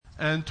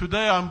And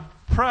today I'm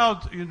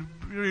proud,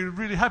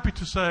 really happy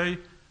to say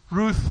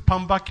Ruth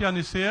Pambakian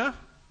is here.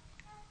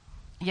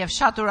 Եվ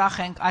շատ ուրախ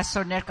ենք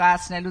այսօր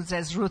ներկայացնելու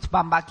ձեզ Ruth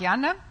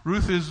Bambakyan-ը.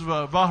 Ruth is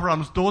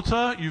Vahram's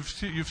daughter. You've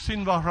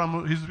seen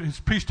Vahram. He's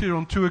preached here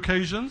on 2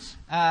 occasions.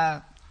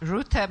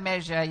 Ruth-ը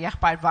մեր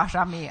եղբայր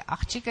Վահրամի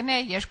աղջիկն է,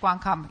 երկու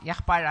անգամ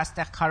եղբայր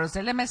այստեղ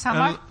քարոզել է մեզ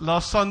համար։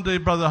 Last Sunday,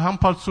 Brother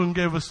Hampaltsun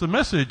gave us the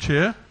message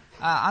here.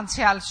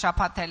 Անցյալ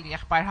շաբաթ էլ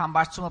եղբայր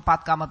Համբարձումը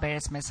պատկամը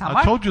բերեց մեզ I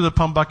համար։ told you the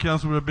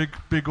Pambakians were a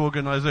big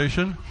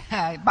organization.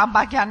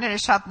 Բամբակյանները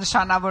շատ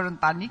նշանավոր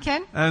ընտանիք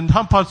են։ And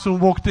Hampaltsun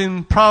walked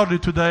in proudly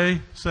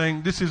today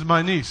saying, "This is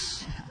my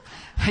niece."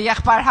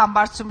 Եղբայր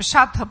Համբարձումը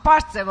շատ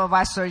հպարտ ձևով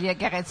այսօր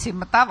եկեղեցի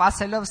մտավ,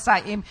 ասելով սա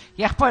իմ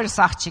եղբայրս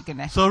աղջիկն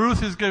է։ So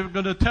Ruth is going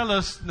to tell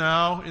us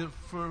now,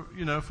 for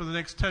the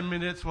next 10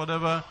 minutes,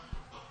 whatever,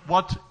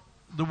 what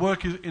the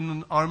work is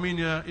in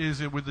Armenia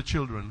is with the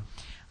children.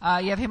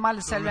 Եվ հիմա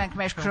լսելու ենք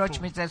մեր քրոջ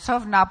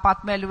միջոցով, նա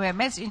պատմելու է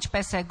մեզ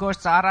ինչպես է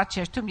գործը առաջ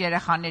երթում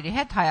երեխաների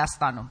հետ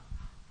Հայաստանում։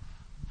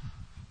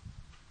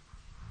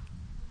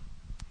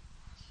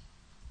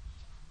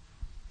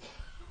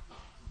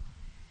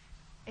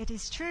 It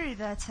is true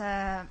that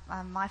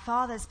my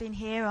father's been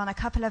here on a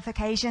couple of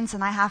occasions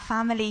and I have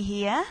family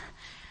here.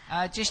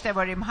 Ճիշտ է,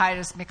 որ իմ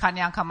հայրս մի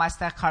քանի անգամ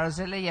այստեղ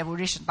քարոզել է եւ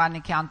ուրիշ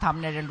ընտանիքի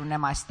անդամներ էլ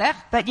ունեմ այստեղ։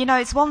 But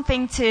it's one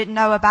thing to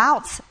know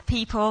about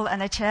people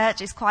and a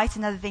church, it's quite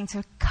another thing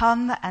to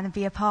come and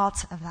be a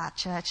part of that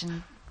church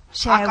and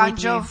share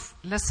with you. Ականջով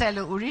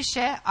լսելը ուրիշ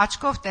է,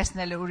 աչքով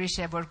տեսնելը ուրիշ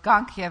է, որ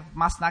գանք եւ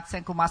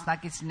մասնակցենք ու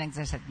մասնակից լինենք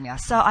ձեզ հետ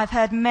միասին։ So I've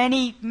heard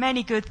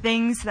many good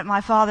things that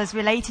my father's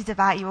related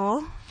about you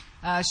all.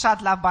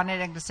 Շատ լավ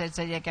բաներ ենք լսել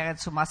ձեր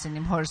եկեղեցու մասին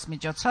իմ հորս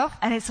միջոցով։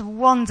 And it's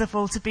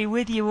wonderful to be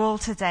with you all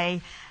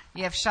today.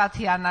 Եվ շատ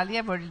հիանալի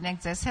է, որ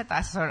լինենք ձեզ հետ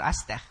այսօր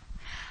այստեղ։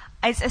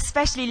 It's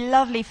especially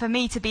lovely for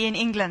me to be in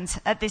England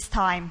at this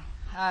time.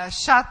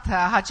 Շատ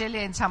հաճելի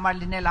է ինձ համար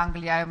լինել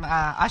Անգլիայում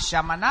այս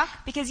ժամանակ։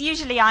 Because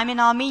usually I'm in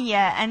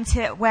Armenia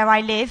until where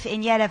I live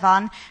in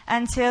Yerevan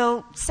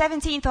until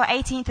 17th or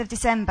 18th of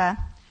December.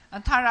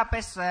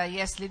 Ընդհանրապես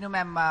ես լինում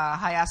եմ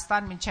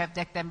Հայաստան մինչև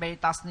դեկտեմբերի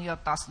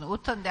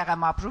 17-18, այնտեղ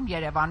եմ ապրում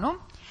Երևանում։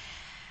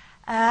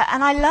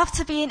 And I love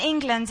to be in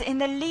England in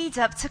the lead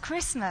up to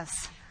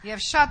Christmas. Եվ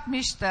շատ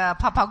միշտ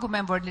փափագում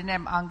եմ որ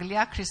լինեմ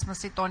Անգլիա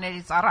Քրիսմասի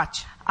տոներից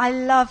առաջ։ I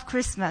love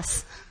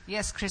Christmas.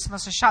 Ես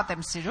Քրիսմասը շատ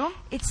եմ սիրում։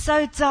 It's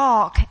so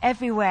dark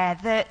everywhere.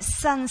 The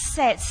sun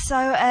sets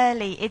so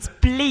early. It's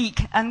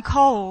bleak and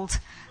cold.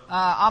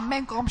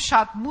 Ամեն կողմ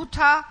շատ մութ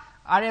է,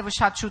 արևը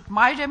շատ շուտ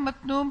մայր է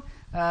մտնում,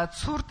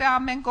 ցուրտ է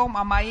ամեն կողմ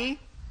ամայի։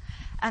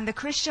 And the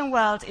Christian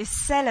world is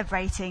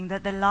celebrating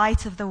that the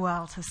light of the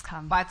world has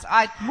come. Բայց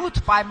այդ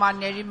մութ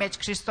պայմանների մեջ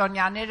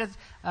քրիստոնյաները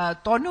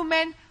տոնում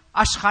են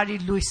աշխարհի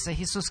լույսը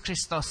Հիսուս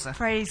Քրիստոսը։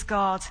 Praise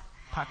God.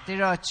 Փառք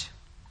Տիրոջ։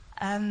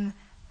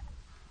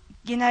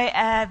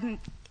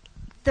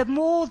 The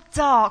more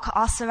dark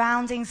our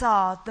surroundings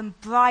are, the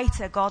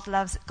brighter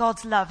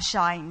God's love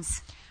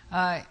shines.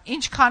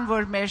 Ինչքան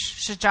որ մեր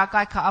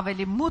շրջակայքը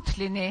ավելի մութ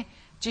լինի,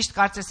 ճիշտ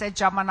կարծես այդ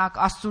ժամանակ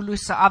Աստծո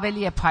լույսը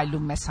ավելի է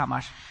փայլում մեզ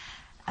համար։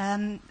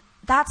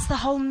 That's the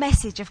whole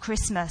message of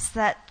Christmas,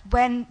 that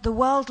when the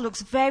world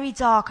looks very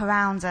dark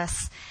around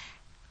us,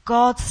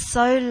 God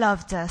so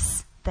loved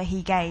us that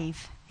he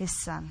gave his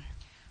son.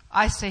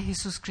 Այս է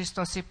Հիսուս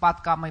Քրիստոսի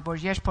պատկամը,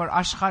 որ երբ որ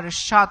աշխարհը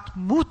շատ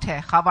մութ է,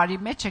 խավարի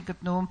մեջ է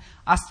գտնվում,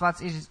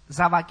 Աստված իր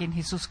զավակին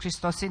Հիսուս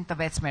Քրիստոսին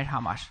տվեց մեր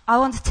համար։ I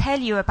want to tell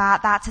you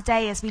about that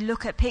today as we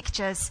look at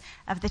pictures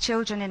of the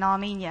children in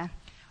Armenia.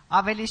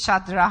 Ավելի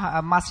շատ դրա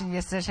մասին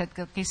ես ձեր հետ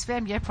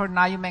կկիսվեմ, երբ որ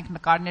նայում ենք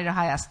նկարները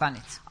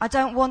Հայաստանից։ I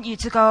don't want you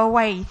to go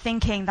away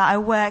thinking that I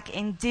work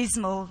in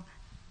dismal,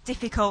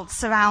 difficult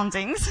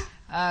surroundings.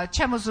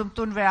 Չեմ ուզում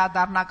տուն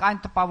վերադառնալ այն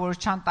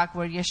տպավորության տակ,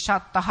 որ ես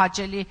շատ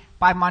տհաճելի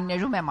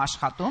պայմաններում եմ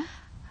աշխատում։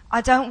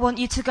 I don't want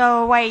you to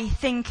go away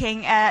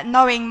thinking,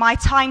 knowing my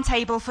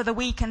timetable for the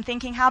week and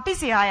thinking how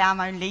busy I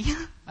am only.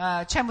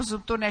 Չեմ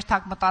ուզում տուն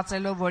երթակ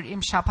մտածելով, որ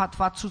իմ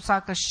շաբաթվա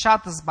ցուցակը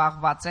շատ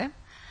զբաղված է։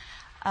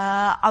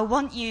 I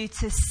want you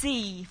to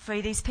see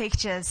through these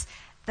pictures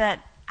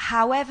that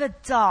however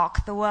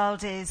dark the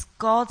world is,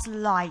 God's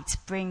light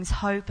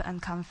brings hope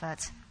and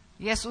comfort.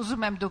 Ես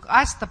ուզում եմ դուք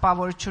այս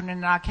տպավորությունը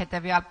նրանք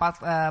հետևյալ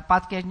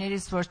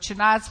պատկերներից, որ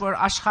չնայած որ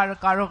աշխարհը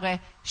կարող է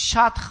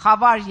շատ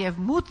խավար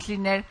եւ մութ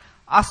լինել,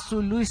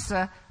 Աստծո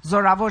լույսը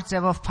զորավոր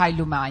ձևով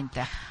փայլում է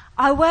այնտեղ։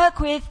 I work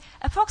with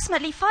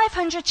approximately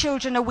 500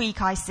 children a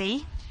week, I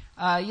see.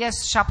 Ես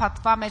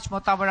շաբաթվա մեջ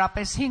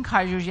մոտավորապես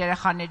 500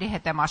 երեխաների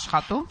հետ եմ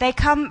աշխատում։ They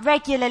come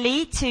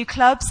regularly to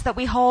clubs that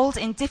we hold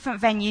in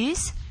different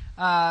venues.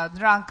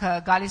 Նրանք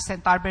գալիս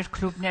են տարբեր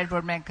կլուբներ,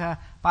 որ մենք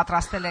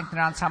պատրաստել ենք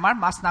նրանց համար,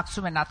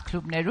 մասնակցում են այդ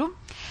կլուբներում։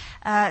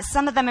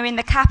 Some of them are in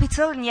the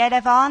capital in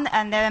Yerevan,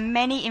 and there are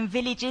many in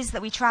villages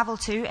that we travel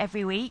to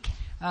every week.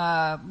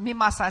 Մի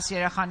մաս այս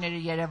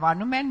երեխաները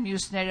Երևանում են,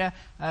 մյուսները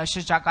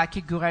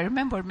շրջակայքի գյուղերում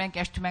են, որ մենք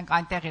երթում ենք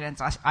այնտեղ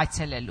իրենց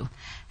այցելելու։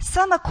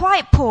 Some are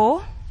quite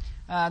poor.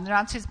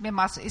 Նրանցից մի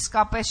մասը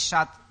իսկապես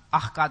շատ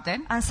աղքատ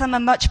են, and some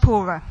are much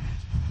poorer.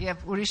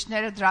 Եվ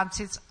ուրիշները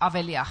դրանցից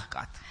ավելի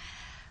աղքատ։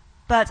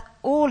 but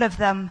all of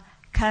them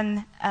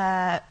can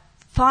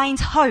find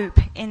hope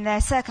in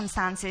their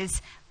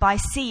circumstances by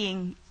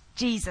seeing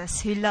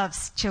Jesus who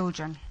loves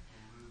children.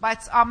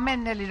 Բայց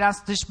ամենն էլ իրանց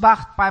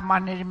դժբախտ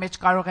պայմանների մեջ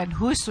կարող են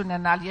հույս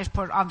ունենալ, երբ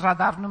որ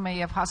անդրադառնում են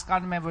եւ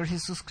հասկանում են, որ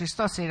Հիսուս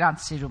Քրիստոսը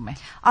իրանց սիրում է։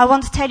 I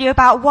want to tell you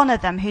about one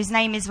of them whose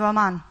name is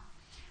Roman.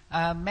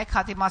 Մեկ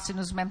հատի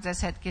մասին ուզում եմ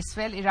ձեզ հետ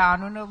կիսվել, իր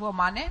անունը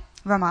ո՞ման է։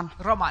 Roman.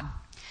 Ռոման։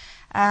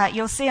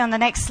 You'll see on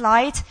the next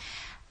slide.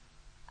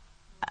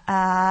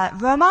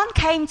 Roman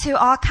came to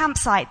our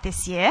campsite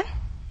this year.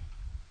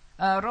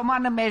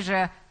 Ռոմանը մեր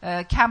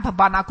քամփը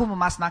բանակումը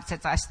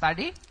մասնակցեց այս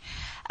տարի։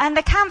 And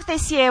the camp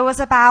this year was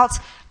about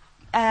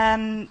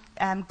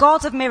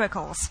God of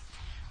miracles.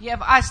 Եվ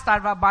այս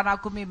տարվա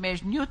բանակումի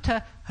մեր նյութը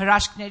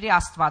հրաշքների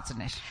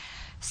Աստվածն էր։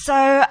 So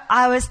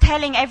I was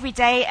telling every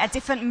day a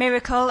different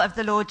miracle of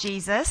the Lord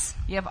Jesus.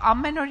 Եվ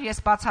ամեն օր ես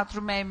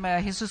բացատրում եմ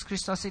Հիսուս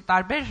Քրիստոսի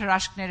տարբեր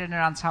հրաշքները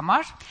նրանց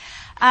համար։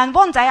 And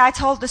one day I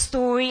told the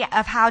story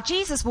of how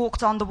Jesus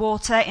walked on the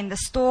water in the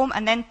storm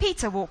and then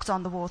Peter walked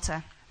on the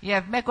water.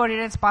 Եվ մեկ օր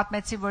իրենց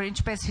պատմեցի, որ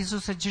ինչպես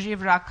Հիսուսը ջրի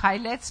վրա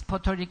քայլեց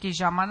փոթորիկի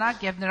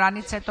ժամանակ եւ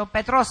նրանից հետո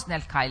Պետրոսն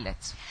էլ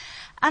քայլեց։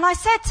 And I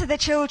said to the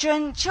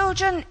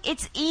children,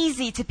 it's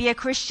easy to be a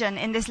Christian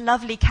in this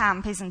lovely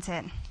camp, isn't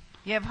it?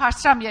 Եվ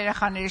հարցրամ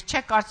երեխաներից,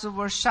 չեք կարծում,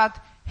 որ շատ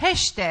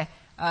հեշտ է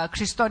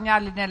քրիստոնյա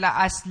լինելը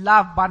այս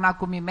լավ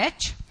բանակումի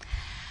մեջ։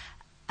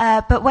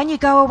 But when you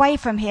go away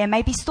from here,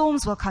 maybe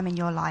storms will come in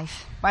your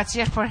life. Բայց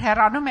երբ որ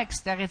հեռանում եք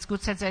ստեղից,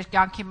 գուցե ձեր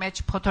կյանքի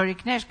մեջ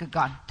փոթորիկներ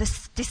կգան։ The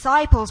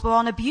disciples were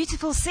on a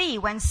beautiful sea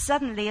when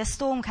suddenly a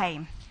storm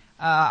came.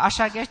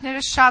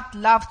 Աշակերտները շատ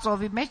լավ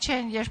ծովի մեջ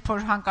են, երբ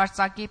որ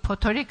հանկարծակի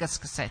փոթորիկը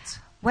սկսեց։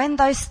 When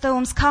those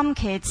storms come,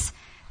 kids,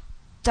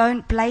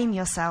 don't blame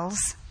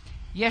yourselves.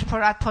 Երբ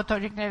որ այդ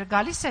փոթորիկները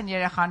գալիս են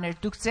երեխաներ,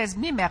 դուք ձեզ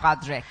մի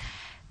մեղադրեք։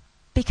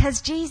 Because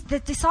the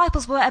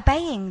disciples were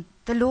obeying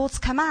the Lord's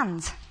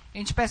command.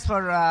 Ինչպես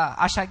որ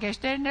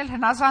աշակերտներն էլ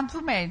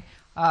հնազանդվում էին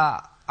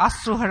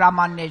Աստծո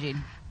հրամաններին։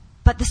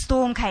 But the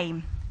storm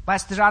came.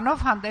 Բայց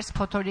դրանով հանդերձ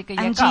փոթորիկը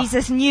And եկավ։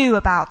 Jesus knew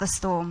about the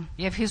storm.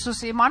 Եվ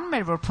Հիսուսը իմանում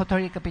էր, որ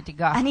փոթորիկը պիտի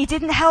գա։ And he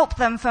didn't help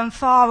them from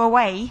far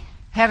away.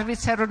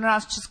 Հերվից հեռու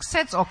նրանց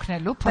չսկսեց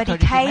օգնելու But he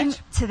փոթորիկի came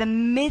մեջ, to the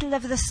middle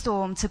of the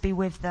storm to be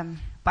with them.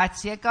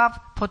 բայց եկավ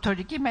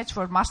փոթորիկի մեջ,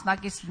 որ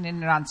մասնակից լինի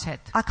նրանց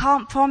հետ։ I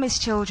can't promise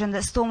children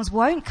that storms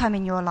won't come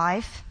in your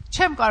life.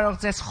 Չեմ կարող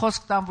ձեզ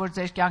խոսք տամ, որ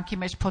ձեր կյանքի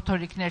մեջ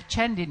փոթորիկներ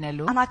չեն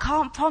լինելու, And I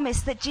can't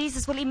promise that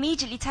Jesus will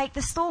immediately take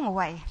the storm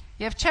away.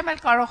 եւ չեմ էլ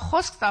կարող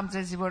խոսք տամ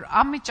ձեզի, որ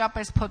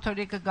անմիջապես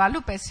փոթորիկը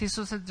գալու պես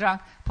Հիսուսը դրանք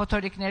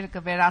փոթորիկները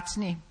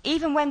կվերացնի։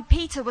 Even when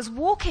Peter was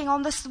walking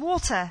on the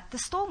water, the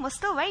storm was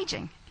still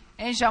raging.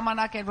 Այն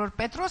ժամանակ էր, որ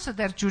Պետրոսը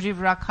դեռ ջուրի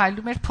վրա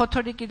քայլում էր,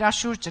 փոթորիկ իր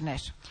շուրջն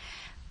էր։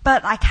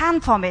 But I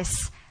can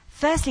promise,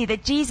 firstly,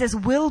 that Jesus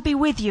will be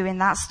with you in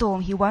that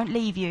storm. He won't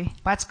leave you.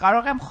 Բայց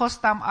կարող եմ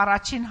խոստամ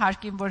առաջին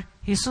հարկին, որ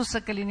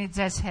Հիսուսը կլինի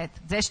ձեզ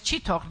հետ։ Ձեզ չի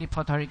թողնի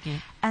փոթորիկի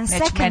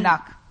մեջ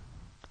մենակ։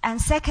 And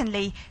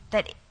secondly,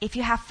 that if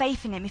you have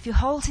faith in him, if you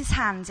hold his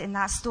hand in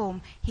that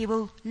storm, he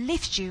will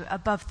lift you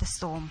above the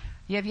storm.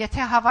 Եվ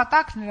եթե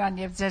հավատաք նրան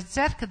եւ ձեր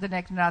ձեռքը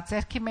դնեք նրա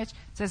ձեռքի մեջ,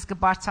 ձեզ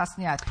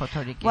կբարձրացնի այդ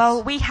փոթորիկից։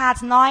 Well, we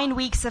had 9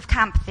 weeks of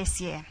camp this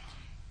year.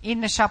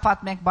 9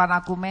 շաբաթ մենք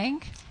բանակում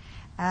էինք։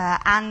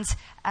 And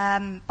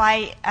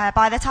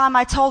by the time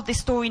I told this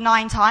story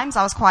 9 times,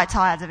 I was quite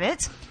tired of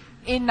it.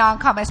 9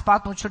 անգամ ես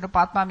պատմությունը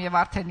պատմամ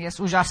եւ արդեն ես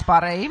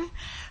ուժասպառ էի։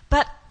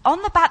 But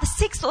on about the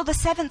 6th or the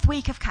 7th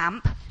week of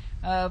camp,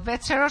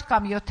 6-րդ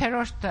կամ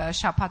 7-րդ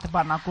շաբաթը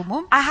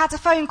բանակումում I had a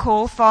phone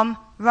call from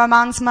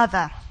Roman's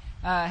mother.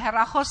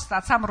 հեռախոս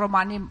ստացամ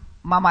Ռոմանի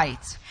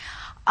մամայից։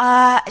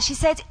 She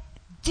said,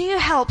 do you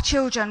help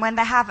children when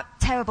they have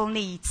terrible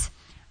needs?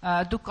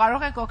 Դուք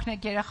կարող եք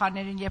օգնել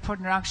երեխաներին, երբ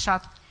որ նրանք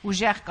շատ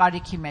ուժեղ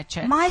կարիքի մեջ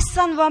են։ My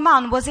son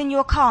Roman was in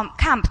your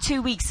camp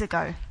 2 weeks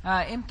ago.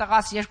 Իմ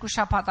տղաս 2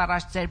 շաբաթ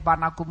առաջ ձեր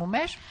բանակումում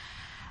էր։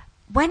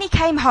 When he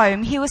came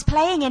home, he was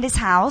playing in his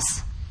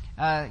house.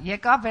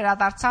 Եկավ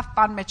վերադարձավ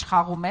տան մեջ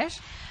խաղում էր։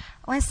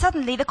 When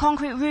suddenly the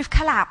concrete roof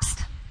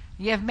collapsed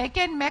Եվ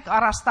մեկ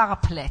առաստաղը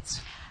փլեց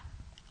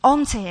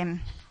onto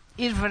him.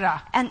 իր վրա։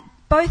 And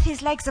both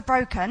his legs are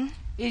broken.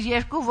 Իր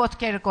երկու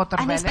ոտքերը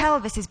And his կոտրվել է։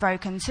 pelvis is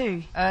broken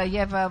too.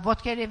 Եվ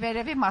ոտքերի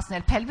վերևի մասն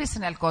էլ,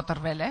 pelvis-ն էլ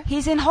կոտրվել է։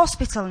 He's in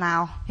hospital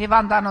now.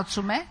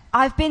 Հիվանդանոցում է։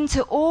 I've been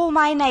to all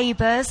my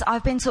neighbors,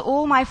 I've been to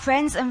all my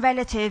friends and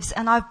relatives,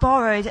 and I've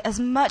borrowed as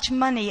much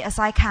money as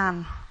I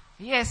can.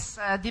 Ես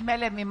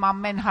դիմել եմ իմ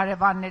ամեն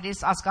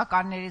հարևաններից,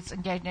 ազգականներից,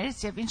 ընկերներից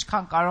եւ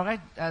ինչքան կարող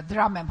եք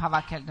դրամ եմ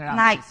հավաքել Now,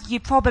 նրանցից։ you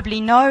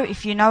probably know,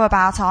 if you know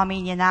about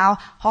Armenia now,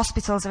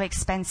 hospitals are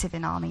expensive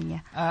in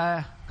Armenia.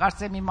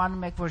 Կարծեմ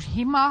իմանում եք, որ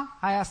հիմա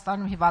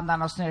Հայաստանում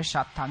հիվանդանոցները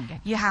շատ թանկ են։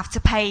 You have to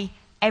pay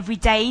every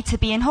day to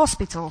be in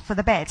hospital for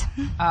the bed.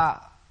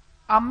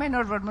 Ամեն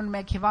օր որ մնում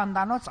եք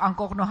հիվանդանոց,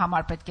 անկողնու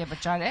համար պետք է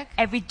վճարեք։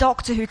 Every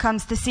doctor who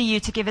comes to see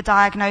you to give a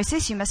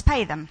diagnosis, you must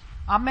pay them.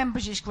 Ամեն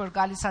բժիշկ որ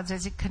գալիս է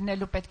ձեզի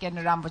քննելու պետք է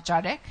նրան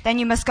վճարեք։ Then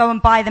you must go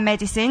and buy the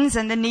medicines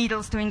and the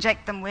needles to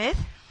inject them with.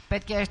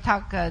 պետք է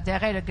երթակ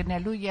դեղերը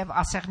գնելու եւ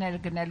ասեղները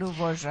գնելու,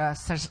 որ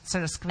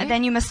սրսկվի։ And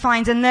then you must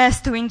find a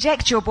nurse to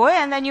inject your boy,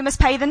 and then you must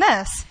pay the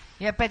nurse.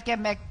 Եվ պետք է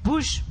մեկ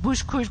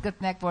բուժ քույր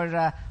գտնեք, որ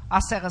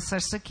ասեղը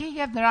սրսկի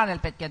եւ նրան էլ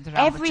պետք է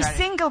դրան Every վճարի։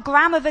 single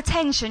gram of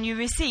attention you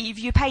receive,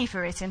 you pay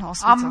for it in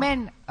hospital.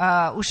 Ամեն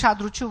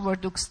ուշադրություն, որ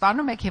դուք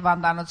ստանում եք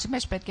հիվանդանոցի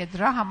մեջ, պետք է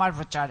դրա համար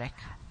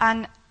վճարեք։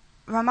 And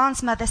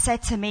Roman's mother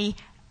said to me,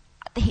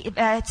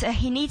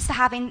 he needs to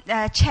have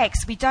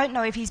checks. We don't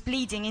know if he's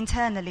bleeding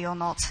internally or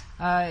not.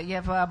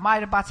 Եվ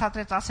մայրը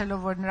բացատրեց ասելով,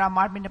 որ նրա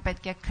մարմինը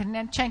պետք է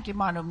քննեն, չենք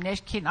իմանում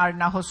ներքին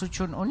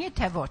արյունահոսություն ունի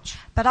թե ոչ։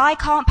 But I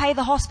can't pay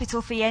the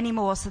hospital fee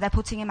anymore, so they're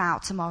putting him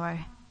out tomorrow.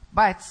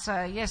 Բայց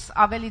ես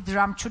ավելի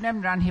դրամ չունեմ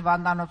նրան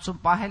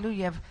հիվանդանոցում պահելու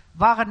եւ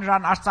վաղը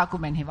նրան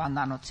արձակում են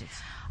հիվանդանոցից։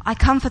 I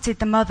comforted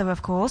the mother,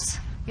 of course.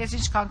 Ես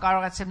ինչքան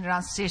կարողացեմ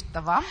նրան սիրտ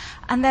տվամ։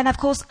 And then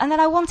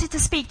I wanted to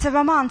speak to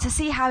Roman to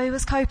see how he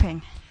was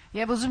coping.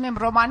 Եվ ուզում եմ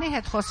Ռոմանի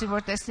հետ խոսի,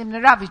 որ տեսնեմ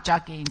նրա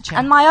վիճակը ինչ է։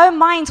 And my own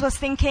mind was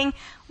thinking,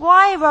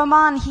 why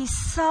Roman? He's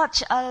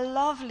such a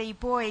lovely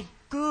boy,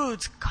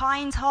 good,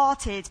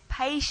 kind-hearted,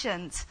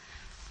 patient.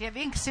 Եվ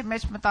ինքս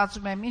մեջ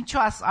մտածում եմ,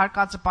 ինչու աս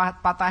արկածը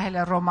պատահել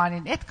է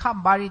Ռոմանին,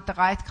 այդքան բարի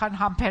տղա, այդքան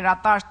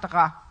համբերատար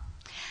տղա։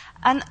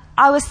 And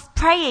I was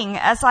praying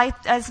as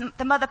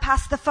the mother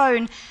passed the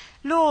phone,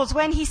 Lord,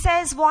 when he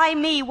says, why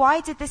me?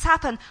 Why did this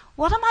happen?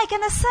 What am I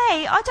going to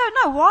say? I don't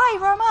know. Why,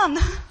 Roman?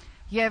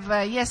 Եվ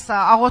ես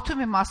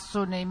աղոթում եմ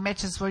Աստծուն իմ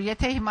մեջս, որ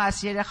եթե հիմա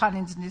այս երեխան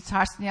ինձնից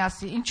հարցնի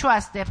ասի, ինչու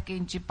այս դեպքը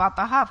ինչի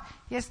պատահավ,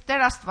 ես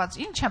Տեր Աստված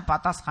ինչ եմ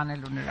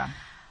պատասխանելու նրան։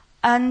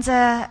 And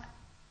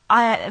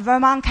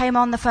Roman came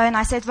on the phone.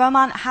 I said,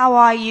 Roman, how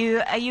are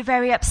you? Are you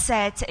very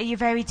upset? Are you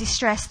very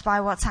distressed by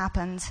what's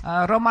happened?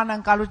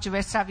 Ռոմանը ընկալուճը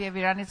վերցավ եւ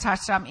իրանից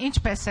հարցրամ,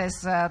 ինչպես ես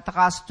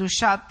տղաս, դու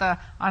շատ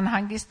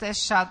անհանգիստ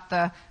ես, շատ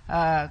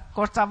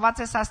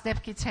կործանված ես այս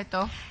դեպքից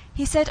հետո։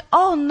 He said,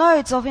 oh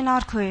no,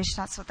 Zovinar Kuish.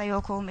 That's what they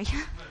all call me.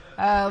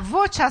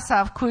 Ոչ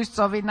ասավ քույր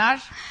ծովինար։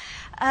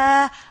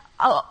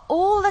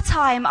 All the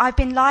time I've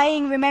been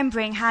lying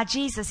remembering how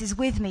Jesus is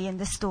with me in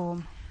the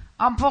storm.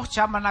 Ամբողջ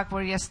ժամանակ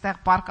որ ես այդտեղ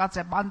պարկած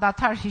եմ,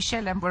 անդադար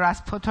հիշել եմ, որ այս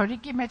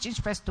փոթորիկի մեջ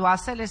ինչպես դու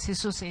ասել ես,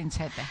 Հիսուսը ինձ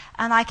հետ է։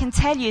 And I can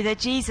tell you that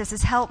Jesus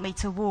has helped me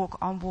to walk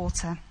on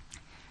water.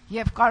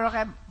 Եվ կարող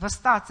եմ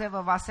վստահ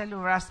ձևով ասել,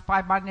 որ այս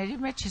պայմանների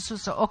մեջ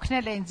Հիսուսը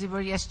օգնել է ինձ,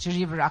 որ ես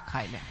ջրի վրա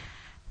քայլեմ։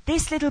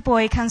 This little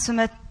boy comes from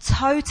a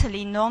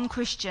totally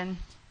non-Christian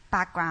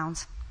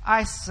background.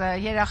 Այս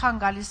երեխան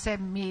գալիս է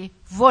մի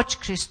ոչ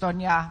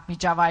քրիստոնյա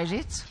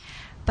միջավայրից,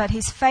 but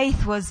his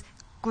faith was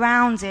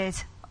grounded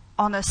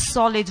on a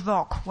solid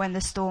rock when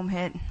the storm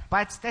hit.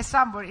 Բայց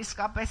տեսամ, որ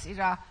իսկապես իր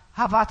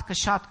հավատքը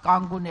շատ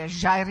կանգուն էր,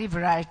 ժայռի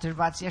վրա էր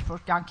դրված, երբ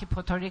որ կյանքի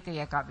փոթորիկը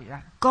եկավ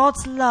իրան։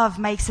 God's love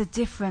makes a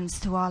difference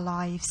to our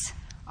lives.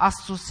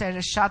 Աստծո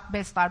սերը շատ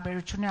մեծ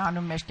տարբերություն է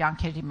անում մեր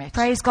կյանքերի մեջ։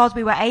 Praise God,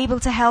 we were able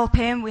to help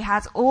him. We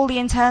had all the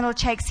internal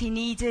checks he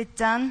needed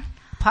done.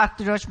 Փառք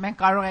Տիրոջ, մենք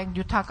կարող ենք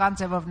նյութական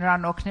ձևով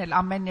նրան օգնել,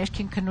 ամեն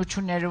ներքին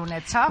քննությունները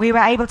ունեցավ։ We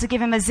were able to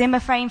give him a Zimmer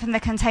frame from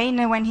the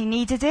container when he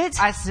needed it.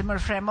 Այս Zimmer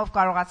frame-ով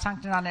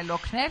կարողացանք նրան էլ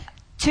օգնել։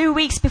 2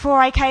 weeks before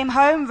I came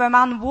home,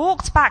 Roman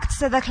walked back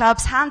to the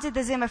clubs, handed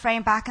the Zimmer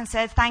frame back and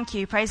said, thank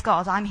you, praise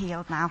God, I'm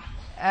healed now.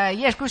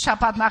 Երկու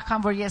շաբաթ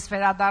նախքան որ ես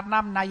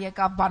վերադառնամ, նա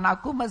եկավ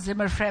բանակումը,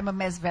 Zimmer frame-ը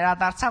մեզ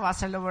վերադարձավ,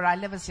 ասելով որ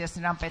այլևս ես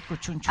նրան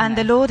պետքություն չունեմ։ And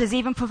the Lord has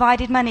even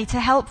provided money to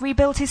help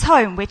rebuild his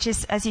home, which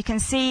is, as you can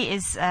see,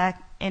 is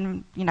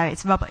in, you know,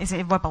 it's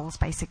rubbles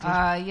basically.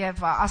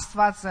 Եվ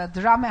Աստված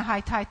դրամ է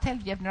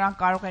հայթայթել եւ նրանք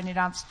կարող են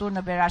իրանց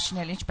տունը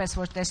վերաշինել, ինչպես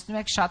որ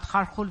տեսնում եք, շատ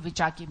խարխուլ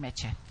վիճակի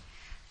մեջ է։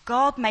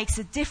 God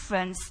makes a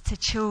difference to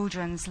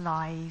children's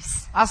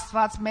lives.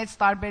 Աստված մեծ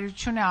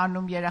տարբերություն է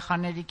անում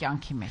երեխաների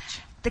կյանքի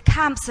մեջ։ The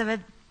camps are a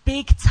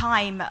big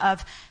time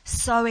of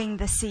sowing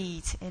the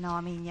seed in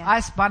Armenia.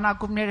 Այս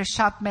բանակումները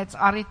շատ մեծ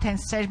առիթ են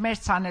սերմեր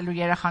ցանելու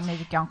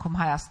երեխաների կյանքում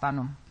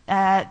Հայաստանում։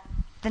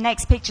 The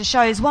next picture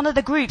shows one of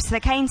the groups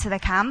that came to the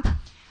camp.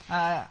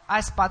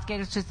 Այս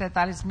պատկերը ցույց է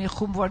տալիս մի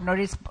խումբ, որ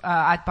նորից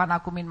այդ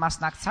բանակումին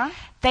մասնակցան։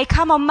 They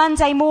come on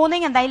Monday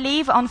morning and they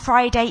leave on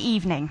Friday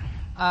evening.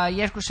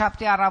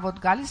 Երկուշաբթի առավոտ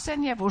գալիս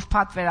են եւ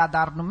ուրբաթ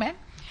վերադառնում են։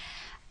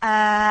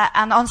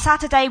 And on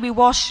Saturday we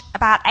wash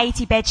about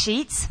 80 bed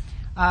sheets.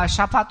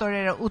 Շաբաթ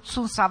օրերը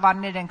 80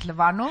 սավաններ ենք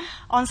լվանում։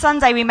 On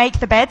Sunday we make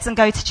the beds and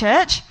go to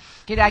church.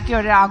 Կիրակի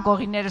օրը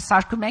անգողիները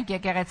սարքում ենք,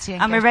 եկեղեցի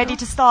ենք։ And we're ready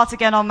to start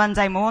again on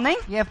Monday morning.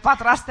 Եվ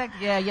պատրաստ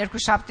ենք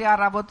երկուշաբթի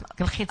առավոտ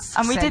գլխից սկսելու։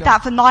 And we did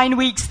that for 9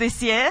 weeks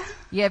this year.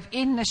 Եվ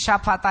 9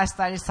 շաբաթ այս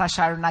տարի սա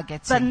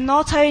շարունակեցինք։ But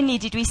not only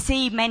did we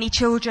see many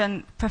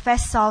children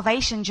profess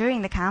salvation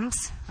during the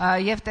camps,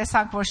 Եվ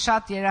տեսանք, որ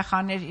շատ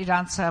երեխաներ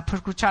իրանց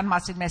փրկության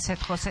մասին մեզ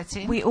հետ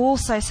խոսեցին։ we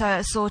also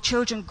saw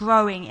children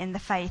growing in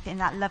the faith in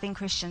that loving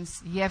Christians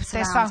Եվ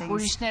տեսանք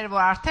ուրիշներ,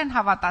 որ արդեն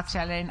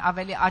հավատացյալ էին,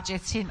 ավելի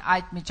աճեցին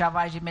այդ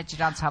միջավայրի մեջ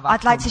իրանց հավատքը։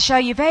 I'd like to show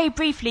you very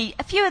briefly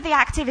a few of the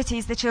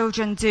activities the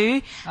children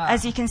do,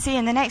 as you can see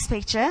in the next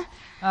picture.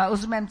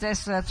 Ուզում եմ ձեզ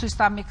ցույց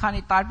տամ մի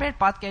քանի տարբեր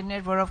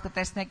պատկերներ, որով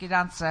կտեսնեք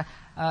իրանց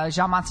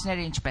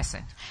ժամանցները ինչպես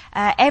են։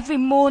 Every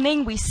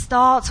morning we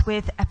start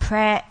with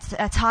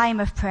a time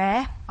of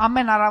prayer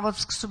Ամեն առավոտ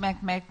սկսում ենք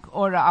մեկ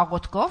օրը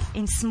աղոթքով,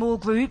 in small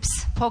groups,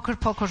 փոքր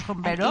and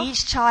խմբերով,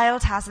 each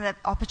child has an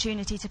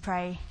opportunity to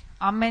pray.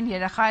 ամեն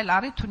երեխա էլ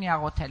առիթ ունի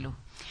աղոթելու։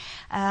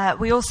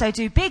 We also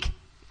do big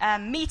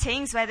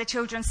meetings where the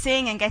children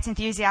sing and get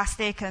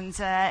enthusiastic and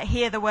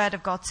hear the word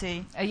of God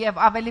too.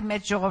 Եվ ավելի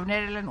մեծ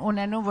ժողովներ են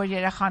ունենում, որ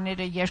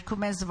երեխաները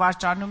երգում են,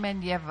 զվարճանում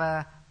են եւ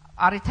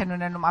առիթ են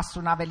ունենում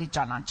Աստծուն ավելի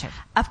ճանաչել։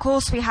 Of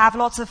course, we have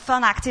lots of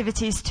fun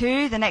activities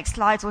too. The next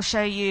slides will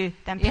show you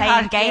them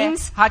playing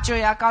games.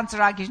 Հաճոյական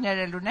ծրագիրներ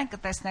էլ ունեն,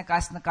 կտեսնեք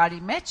այս նկարի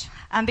մեջ։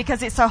 And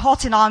because it's so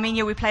hot in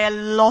Armenia, we play a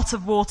lot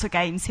of water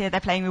games. Here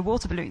they're playing with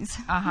water balloons.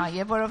 Ահա,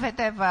 եւ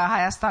որովհետեւ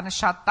Հայաստանը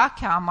շատ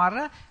տաք է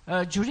ամառը,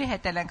 ջուրի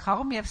հետ էլ են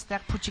խաղում եւ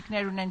ստեղ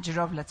փուչիկներ ունեն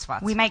ջրով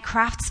լցված։ We make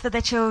crafts for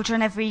the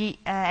children every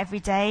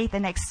day. The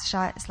next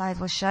slide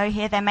will show.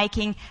 Here they're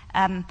making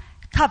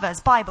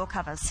covers, Bible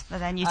covers for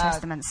their New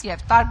Testaments.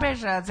 Եվ տարբեր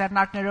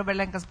ձեռնարկներով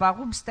էլ են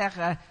զբաղվում, ստեղ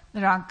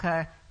նրանք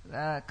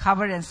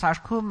cover են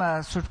սարքում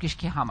Սուրբ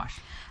Գիրքի համար։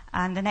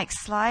 And the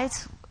next slide,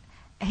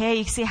 here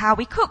you see how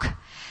we cook.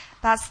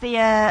 That's the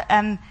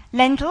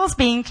lentils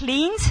being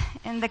cleaned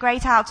in the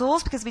great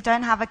outdoors because we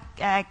don't have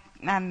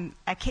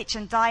a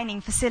kitchen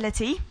dining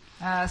facility.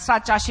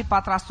 Սա ճաշի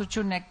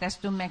պատրաստությունն եք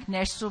տեսնում, մենք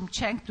ներսում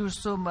չենք,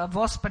 դուրսում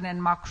ոսպն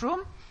են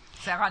մաքրում,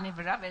 սեղանի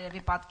վրա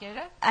վերևի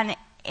պատկերը։ And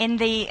in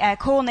the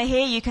corner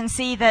here, you can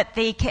see that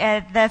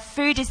the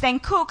food is then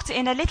cooked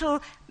in a little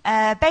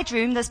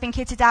bedroom that's been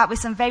kitted out with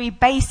some very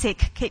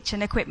basic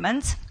kitchen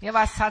equipment. Եվ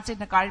այս ցածի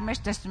նկարի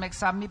մեջ տեսնում եք,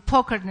 սա մի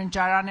փոքր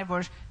ննջարան է,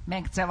 որ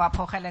մենք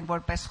ձևափոխել ենք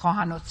որպես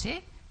խոհանոցի,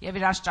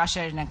 եւ իրանց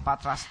ճաշերն ենք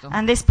պատրաստում։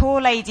 And this poor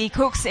lady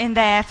cooks in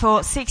there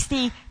for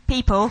 60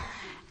 people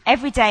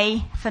every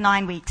day for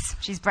 9 weeks.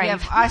 She's brave.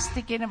 Եվ այս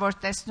տիկինը, որ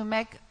տեսնում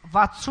եք,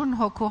 60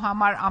 հոգու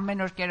համար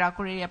ամեն օր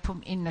կերակուր է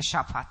եփում 9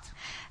 շաբաթ։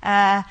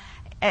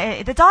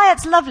 The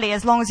diet's lovely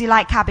as long as you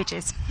like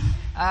cabbages.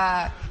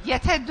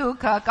 Եթե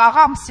դուք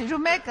կաղամ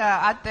սիրում եք,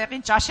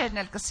 այդտեղին ճաշերն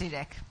էլ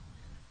կսիրեք։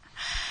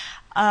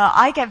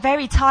 I get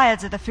very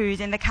tired of the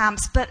food in the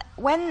camps, but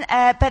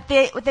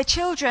the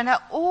children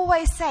are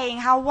always saying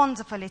how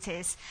wonderful it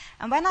is.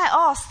 And when I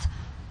asked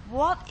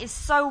what is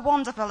so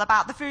wonderful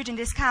about the food in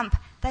this camp,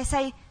 they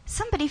say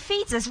somebody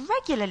feeds us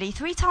regularly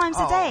 3 times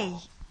a day.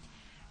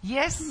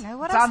 Ես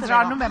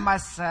ծանրանում եմ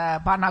այս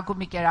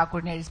բանակումի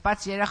կերակուրներից,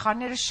 բայց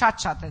երեխաները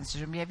շատ են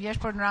սիրում եւ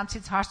երբ որ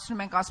նրանցից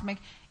հարցնում ենք, ասում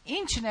ենք,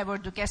 ինչն է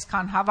որ դուք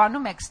այսքան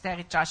հավանում եք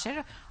ստեղի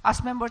ճաշերը,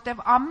 ասում են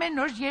որտեվ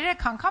ամեն օր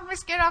 3 անգամ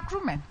մեզ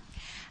կերակրում են։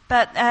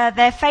 But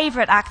their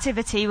favorite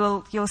activity,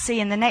 you'll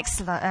see in the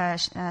next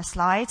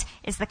slide,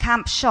 is the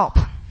camp shop.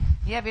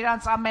 Եվ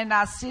իրանց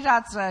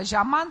ամենասիրած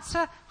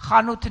ժամանցը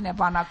խանութն է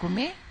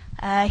բանակումի։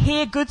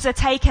 Here goods are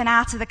taken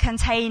out of the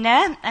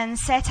container and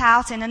set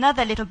out in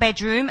another little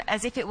bedroom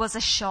as if it was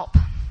a shop.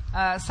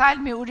 Սա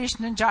մի ուրիշ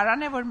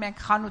ննջարան է, որ մենք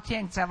խանութի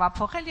ենք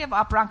ձևափոխել եւ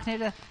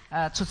ապրանքները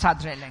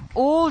ցուցադրել ենք։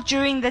 All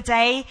during the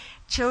day,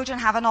 children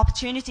have an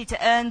opportunity to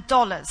earn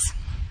dollars.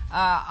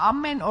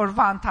 Ամեն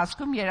օրվա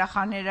ընթացքում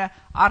երեխաները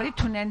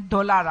առիթ ունեն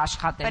դոլար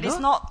աշխատելու։ But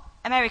it's not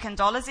American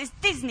dollars, it's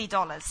Disney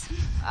dollars.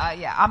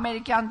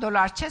 Ամերիկյան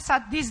դոլար չէ, սա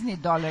Disney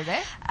դոլար է։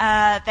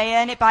 They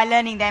earn it by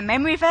learning their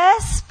memory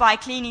verse, by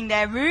cleaning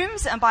their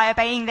rooms and by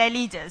obeying their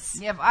leaders.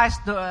 Եվ այս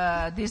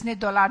Disney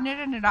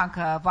դոլարները նրանք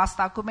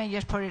վաստակում են,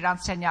 երբ որ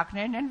իրանց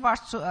սենյակներն են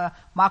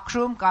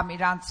մաքրում կամ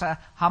իրանց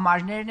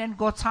համարներն են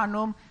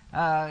գոցանում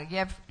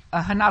եւ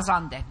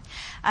հնազանդ են։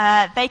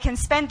 They can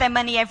spend their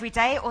money every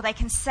day or they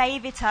can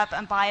save it up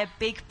and buy a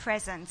big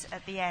present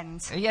at the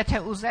end.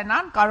 Եթե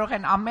ուզենան, կարող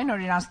են ամեն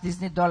օր իրանց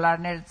Disney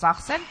դոլարները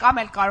ծախսեն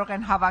կամ էլ կարող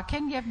են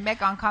հավաքեն եւ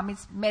մեկ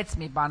անգամից մեծ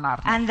մի բան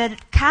առնեն։ And the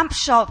camp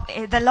shop,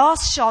 the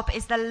last shop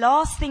is the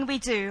last thing we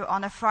do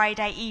on a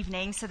Friday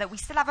evening so that we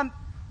still have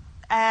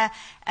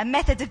a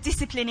method of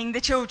disciplining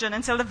the children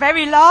until the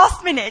very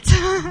last minute.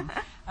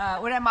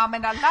 Ուրեմն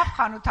ամենալավ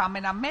խանութը,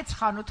 ամենամեծ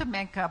խանութը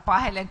մենք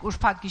պահել ենք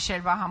ուրբաթ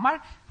գիշերվա համար,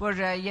 որ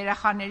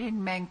երեխաներին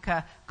մենք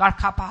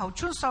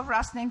կարգապահություն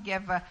սովորացնենք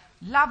եւ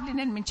լավ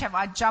լինեն մինչեւ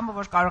այդ ժամը,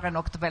 որ կարող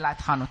են օգտվել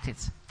այդ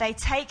խանութից։ They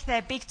take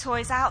their big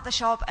toys out the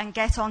shop and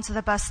get onto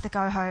the bus to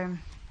go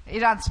home.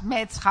 Իրանց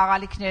մեծ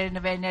խաղալիքները,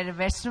 նվերները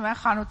վերցնում են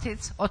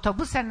խանութից,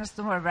 օտոբուս են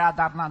նստում, որ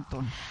վերադառնան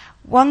տուն։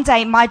 One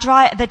day,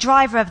 the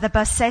driver of the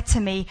bus said to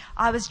me,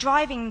 I was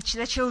driving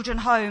the children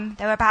home.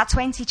 There were about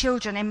 20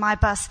 children in my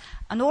bus.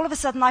 And all of a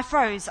sudden I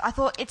froze. I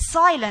thought, it's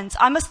silent.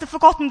 I must have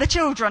forgotten the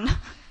children.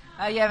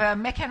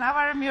 Եվ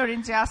մեքենավարը մի օր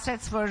ինձ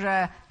ասեց, որ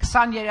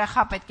 20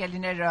 երեխա պետք է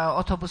լիներ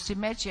օտոբուսի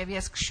մեջ եւ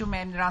ես քշում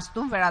եմ նրանց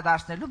տուն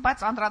վերադարձնելու,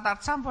 բայց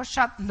անդրադարձան, որ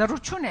շատ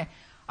լռություն է։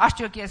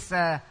 Արդյոք ես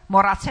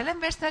մոռացել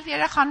եմ վերցնել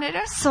երեխաները։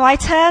 So I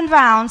turned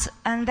round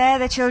and there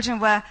the children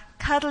were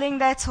cuddling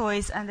their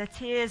toys and the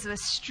tears were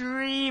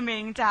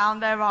streaming down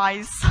their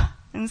eyes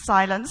in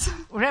silence.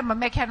 Ուրեմն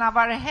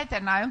մեքենավարը հետ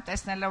է նայում,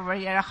 տեսնելով որ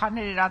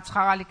երեխաները իրաց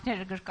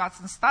խաղալիքները գրկած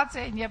նստած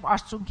էին եւ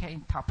արցունք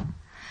էին թափում։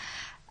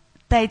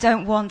 They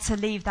don't want to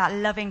leave that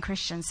loving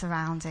Christian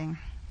surrounding.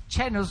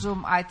 Չեն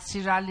ուզում այդ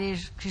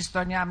սիրալիր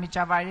քրիստոնյա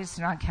միջավայրից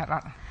նրանք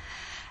հեռանան։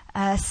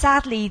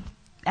 Sadly,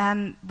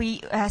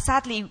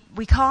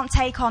 we can't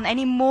take on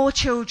any more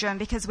children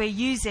because we're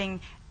using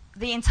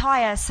the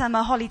entire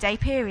summer holiday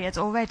period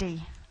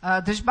already.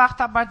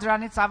 Դժբախտաբար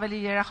դրանից ավելի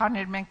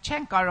երեխաներ մենք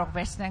չենք կարող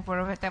վերցնենք,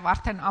 որովհետև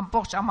արդեն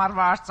ամբողջ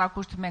ամառվա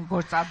արձակուրդ մենք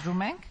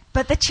գործադրում ենք։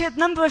 But the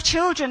number of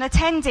children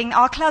attending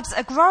our clubs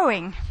are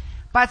growing.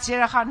 Բայց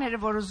երեխաները,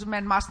 որ ուզում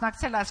են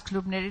մասնակցել այս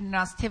կլուբներին,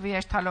 նրանց թիվը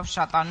երթալով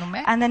շատանում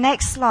է։ And the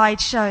next slide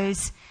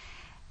shows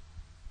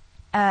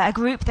a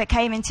group that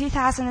came in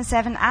 2007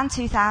 and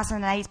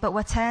 2008 but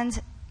were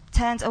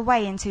turned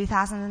away in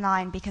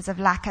 2009 because of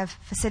lack of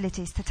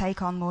facilities to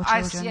take on more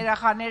Այս children.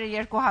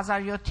 երեխաները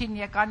 2007-ին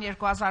եկան,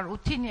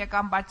 2008-ին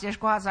եկան, բայց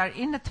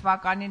 2009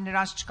 թվականին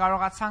նրանց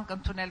չկարողացանք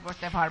ընդունել,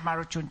 որտեղ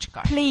հարմարություն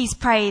չկար։ Please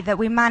pray that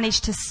we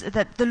manage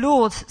that the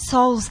Lord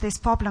solves this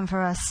problem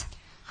for us.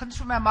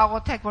 Խնդրում եմ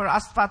աղոթեք, որ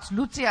Աստված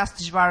լուծի այս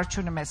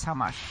դժվարությունը մեզ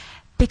համար։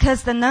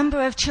 Because the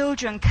number of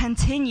children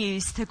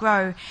continues to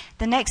grow.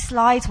 The next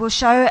slide will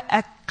show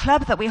a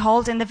club that we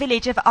hold in the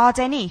village of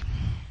Ardeni.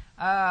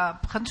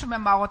 Խնդրում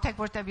եմ աղոթեք,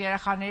 որտեղ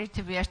երեխաների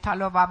թիվը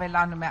երթալով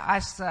ավելանում է։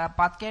 Այս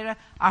պատկերը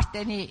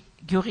Արտենի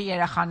գյուղի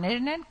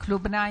երեխաներն են,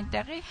 կլուբն է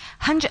այնտեղի։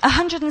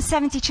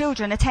 170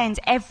 children attend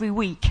every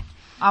week.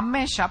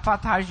 Ամեն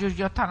շաբաթ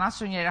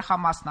 170 երեխա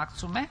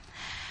մասնակցում է։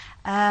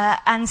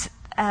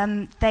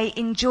 And they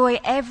enjoy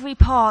every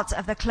part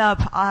of the club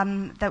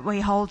that we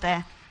hold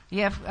there.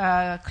 Եվ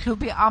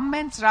կլուբի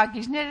ամեն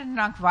ծրագիրները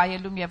նրանք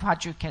վայելում եւ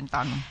հաճույք են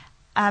տանում։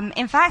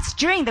 In fact,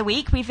 during the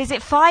week, we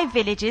visit 5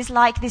 villages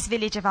like this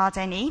village of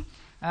Ardeni.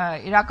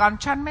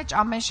 Իրականության մեջ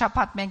ամեն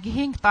շաբաթ մենք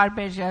 5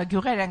 տարբեր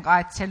գյուղեր ենք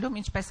այցելում,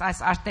 ինչպես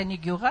այս Արտենի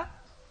գյուղը։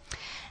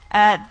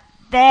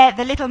 There,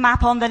 the little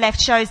map on the left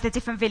shows the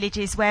different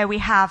villages where we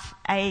have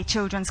a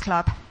children's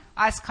club.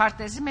 Այս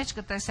քարտեզի մեջ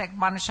կտեսեք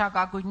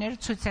մանուշակագույնները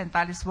ցույց են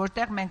տալիս,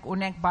 որտեղ մենք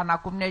ունենք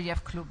բանակումներ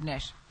եւ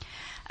կլուբներ։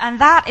 And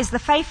that is the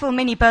faithful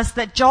minibus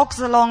that jogs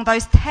along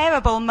those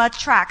terrible mud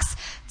tracks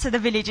to the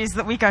villages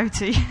that we go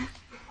to.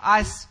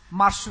 Այս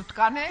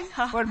մարշրուտկան է,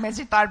 որ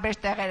մեզի տարբեր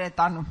տեղեր է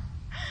տանում։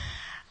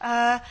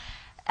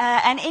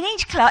 And in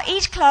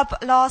each club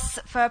lasts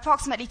for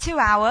approximately 2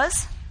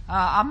 hours.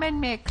 Ամեն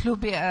մեկ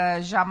կլուբի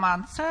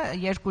ժամանցը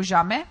 2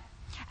 ժամ է։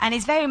 And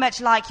it's very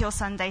much like your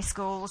Sunday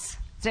schools.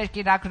 Ձեր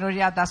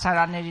կիրակնօրյա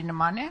դասարանների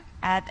նման է։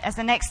 As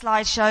the next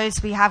slide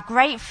shows, we have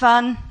great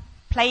fun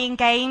playing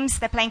games.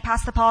 They're playing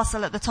pass the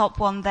parcel at the top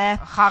one there.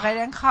 Խաղեր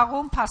են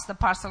խաղում, pass the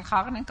parcel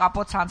խաղն են,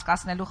 կապոց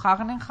անցկացնելու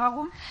խաղն են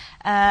խաղում։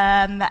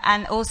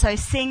 And also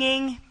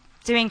singing,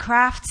 doing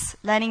crafts,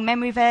 learning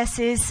memory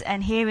verses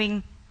and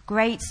hearing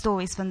great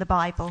stories from the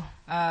Bible.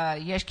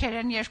 Երգեր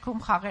են երգում,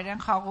 խաղեր են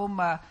խաղում,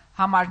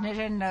 համարներ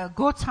են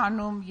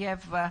գոցանում եւ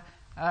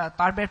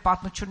տարբեր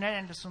պատմություններ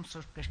են լսում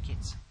Սուրբ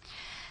Գրքից։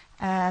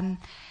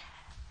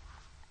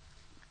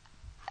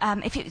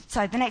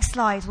 So the next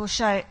slide will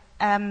show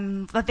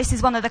that this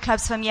is one of the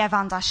clubs from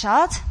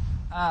Yervandashad.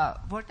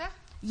 Որտեղ?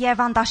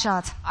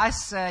 Yervandashad.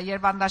 Այս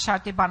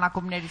Երվանդաշարտի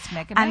բանակումներից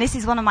մեկն է։ And this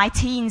is one of my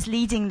teens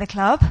leading the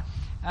club.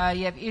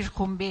 Եվ իր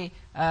խումբի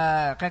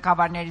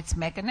ղեկավարներից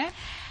մեկն է։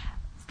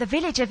 The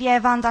village of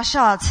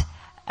Yervandashad,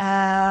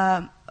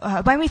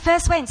 when we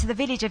first went to the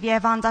village of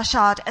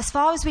Yervandashad, as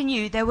far as we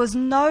knew, there was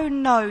no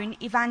known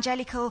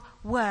evangelical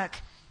work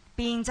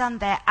being done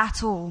there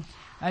at all.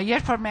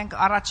 Երբ որ մենք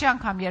առաջի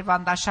անգամ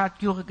Երվանդաշարտ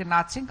գյուղը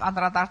գնացինք,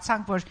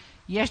 անդրադարձանք, որ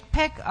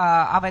երբեք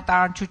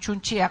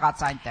ավետարանչություն չի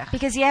եղած այնտեղ։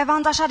 Because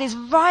Yervandashad is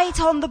right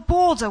on the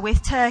border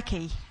with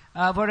Turkey.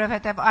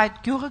 Որովհետև այդ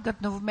գյուղը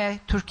գտնվում է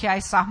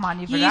Թուրքիայի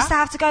սահմանի You վրա։ used to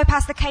have to go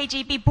past the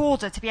KGB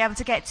border to be able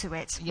to get to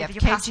it. Եվ with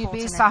your passport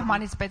KGB and everything.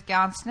 սահմանից պետք է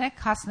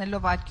անցնեք,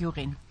 հասնելով այդ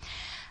գյուղին։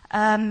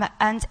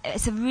 And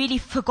it's a really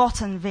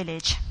forgotten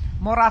village.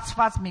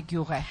 Մոռացված մի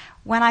գյուղ է։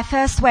 When I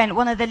first went,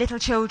 one of the little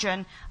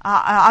children,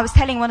 I was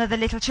telling one of the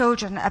little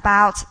children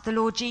about the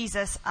Lord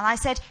Jesus, and I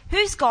said,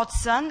 "Who's God's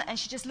son?" And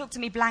she just looked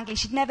at me blankly.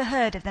 She'd never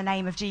heard of the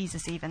name of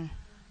Jesus even.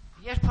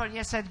 Երբ որ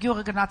ես այդ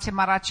գյուղը գնացի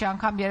առաջի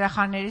անգամ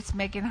երեխաներից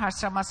մեկին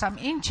հարցրամասամ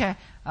ինչ է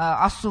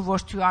Աստծո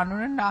որդու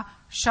անունը, նա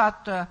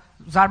շատ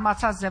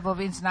զարմացած ձևով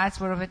ինձ նայեց,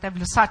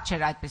 որովհետև լսած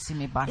չէր այդպեսի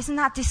մի բան։ Isn't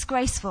that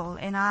disgraceful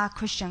in our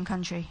Christian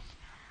country?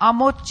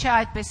 Ամոթ չէ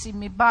այդպեսի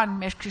մի բան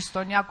մեր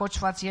քրիստոնյա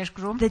կոչված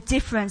երկրում։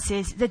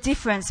 The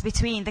difference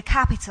between the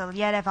capital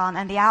Yerevan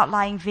and the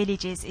outlying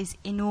villages is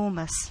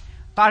enormous.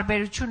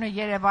 Տարբերությունը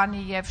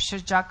Երևանի եւ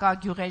շրջակա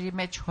գյուղերի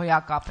մեջ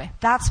հոյակապ է։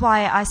 That's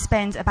why I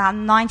spend about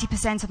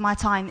 90% of my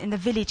time in the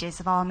villages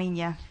of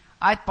Armenia.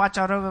 Այդ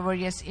պատճառով է որ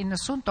ես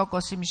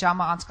 90% իմ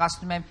ժամը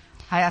անցկացնում եմ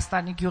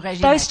Հայաստանի գյուղերի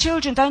Those մեջ։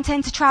 children don't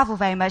tend to travel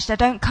very much. They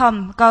don't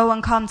go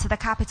and come to the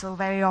capital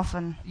very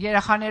often.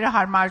 Երեխաները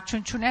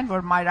հարմարություն չունեն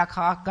որ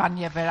մայրաքաղաք գան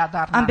եւ And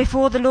վերադառնան։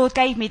 before the Lord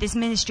gave me this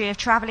ministry of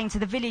traveling to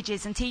the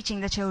villages and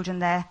teaching the children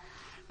there,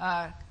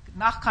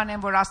 Նախքան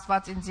եմ որ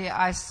Աստված ինձ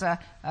այս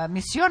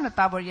միսիոնը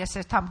տա որ ես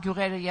երթամ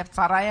գյուղերը եւ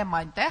ծառայեմ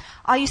այնտեղ,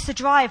 I used to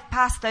drive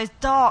past those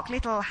dark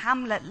little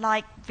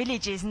hamlet-like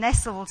villages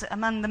nestled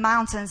among the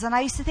mountains, and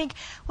I used to think,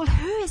 well,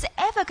 who is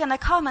ever going to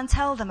come and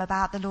tell them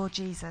about the Lord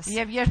Jesus?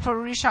 Եվ երբ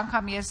որ ուրիշ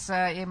անգամ ես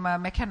իմ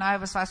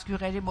մեքենայովս այս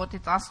գյուղերի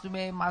մոտից անցնում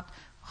եմ, այդ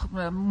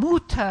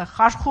մութը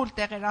խարխուլ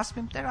տեղեր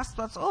ասում Տեր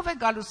Աստված ով է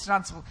գալու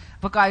սրանց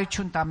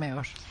վկայություն տա մեր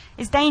օր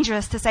It's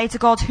dangerous to say to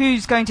God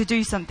who's going to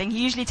do something.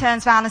 He usually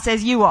turns around and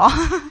says, you are.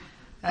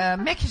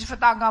 Մեկ քիչ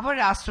վտանգավոր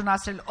է Աստծուն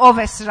ասել ով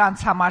է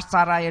սրանց համար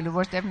ծառայելու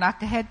որտեղ նա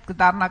հետ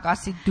կդառնա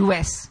ասի դու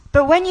ես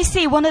But when you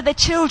see one of the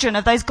children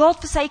of those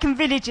God-forsaken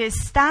villages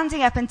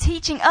standing up and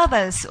teaching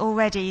others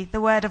already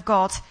the word of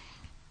God,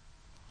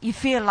 you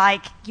feel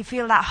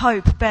that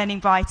hope burning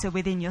brighter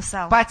within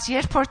yourself. Բայց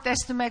երբ որ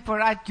տեսնում եք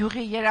որ այդ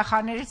գյուղի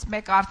երեխաներից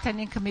մեկ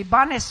արդեն ինքը մի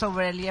բան է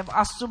սովորել եւ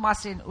Աստծո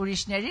մասին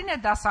ուրիշներին է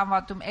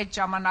դասավանդում այդ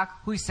ժամանակ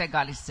հույս է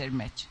գալիս ձեր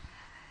մեջ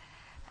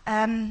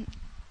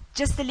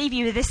Just to leave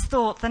you with this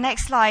thought, the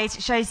next slide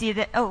shows you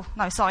that, one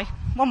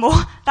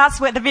more. That's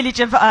where the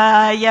village of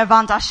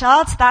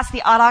Yevandashad, that's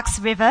the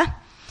Arax River.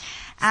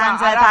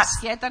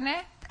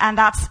 And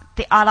that's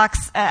the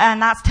Arax,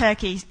 and that's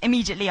Turkey,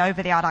 immediately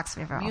over the Arax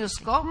River.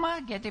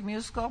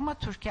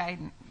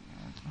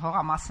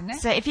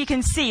 So if you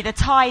can see the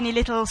tiny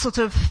little sort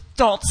of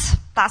dots,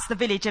 that's the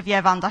village of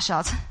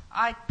Yevandashad.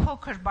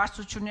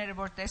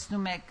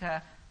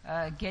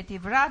 There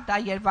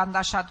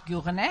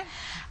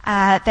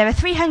are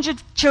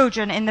 300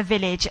 children in the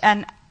village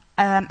and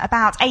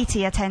about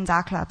 80 attend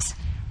our clubs.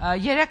 So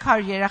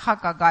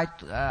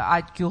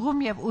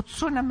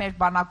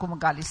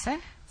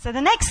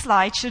the next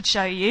slide should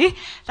show you,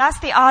 that's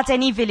the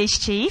Ardeni village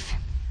chief.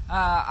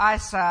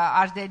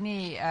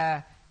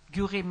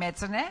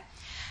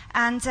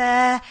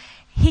 And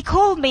he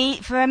called me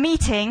for a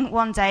meeting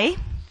one day.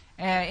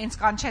 And said,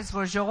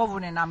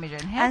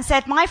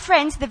 my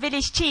friend, the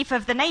village chief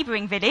of the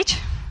neighboring village,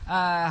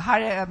 has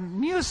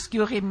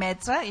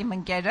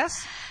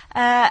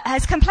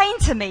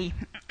complained to me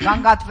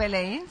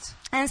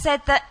and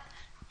said that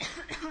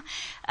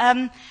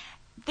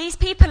these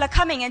people are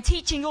coming and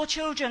teaching your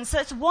children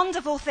such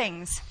wonderful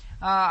things.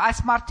 Well,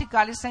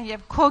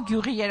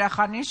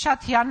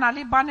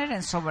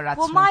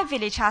 my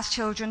village has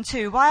children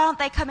too. Why aren't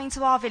they coming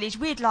to our village?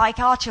 We'd like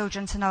our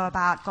children to know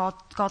about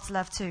God's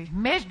love too.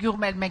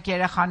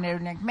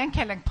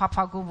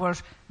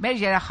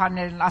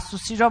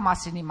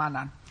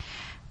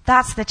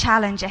 That's the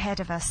challenge ahead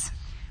of us.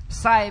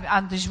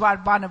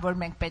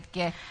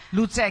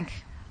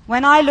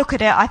 When I look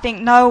at it, I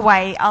think, no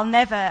way,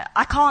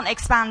 I can't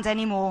expand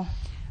anymore.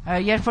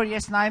 But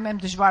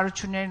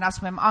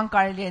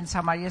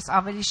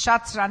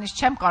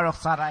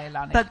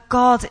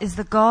God is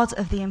the God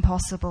of the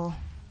impossible.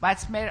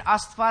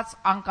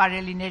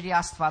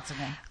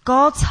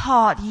 God's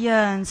heart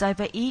yearns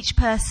over each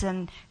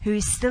person who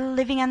is still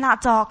living in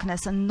that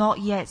darkness and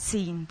not yet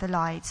seen the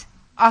light.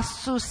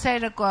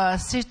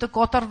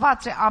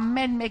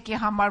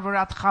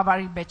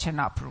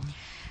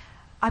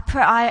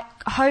 I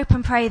hope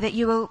and pray that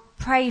you will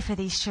pray for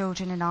these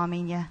children in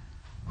Armenia.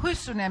 They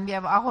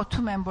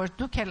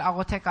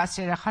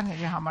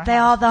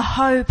are the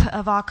hope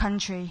of our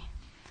country.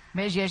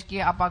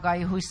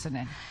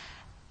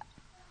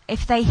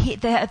 If they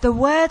hear the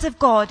word of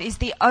God is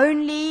the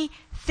only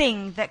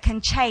thing that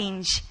can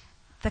change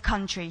the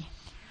country.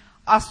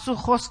 Our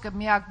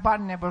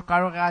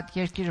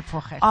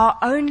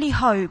only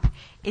hope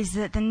is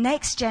that the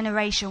next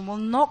generation will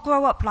not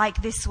grow up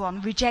like this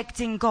one,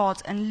 rejecting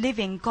God and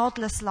living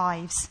godless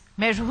lives.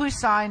 And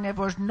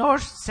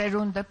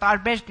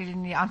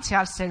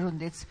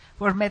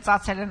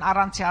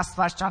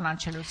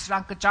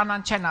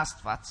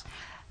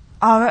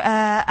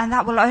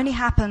that will only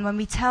happen when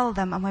we tell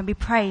them and when we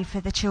pray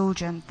for the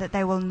children that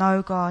they will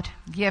know God.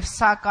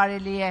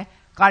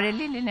 That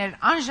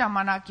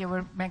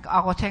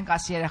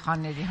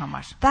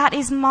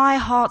is my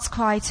heart's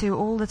cry too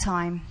all the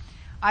time.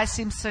 And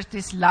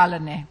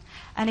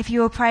if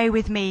you will pray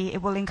with me,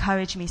 it will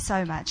encourage me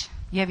so much.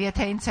 Thank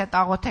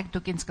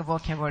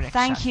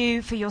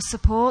you for your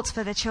support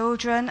for the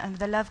children and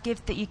the love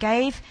gift that you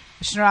gave.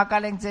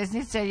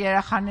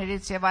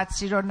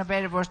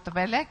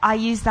 I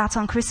used that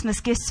on Christmas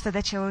gifts for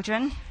the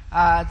children.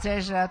 I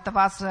thought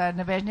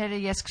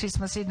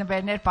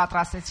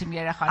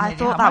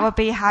that would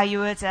be how you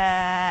would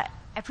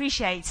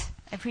appreciate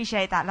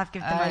that love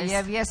gift the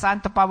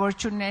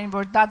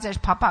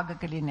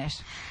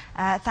most.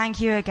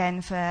 Thank you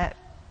again for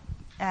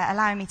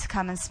allowing me to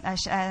come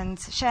and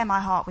share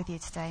my heart with you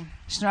today.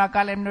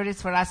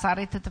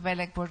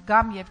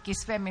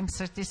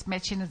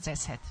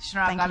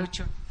 Thank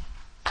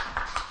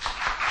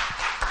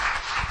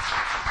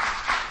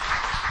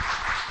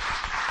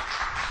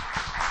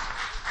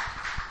you.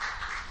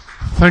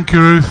 Thank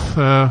you, Ruth.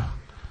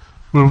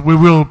 We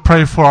will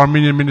pray for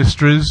Armenian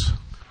ministries.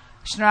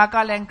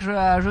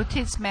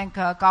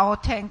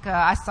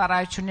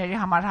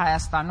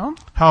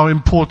 How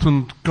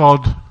important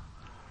God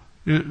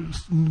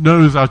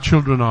knows our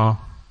children are.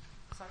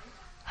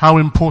 How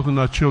important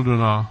our children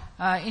are.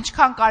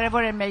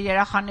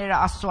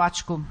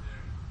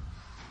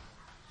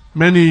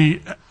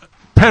 Many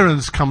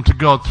parents come to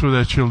God through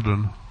their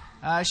children.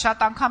 And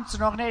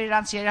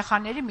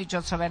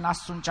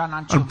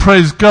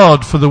praise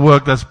God for the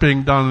work that's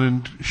being done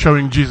in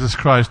showing Jesus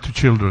Christ to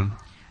children.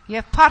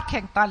 Եվ փառք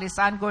ենք տալիս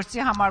այն գործի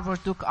համար, որ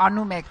դուք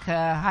անում եք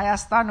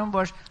Հայաստանում,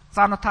 որ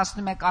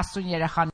ծանոթացնում եք Աստծուն երեխաներին։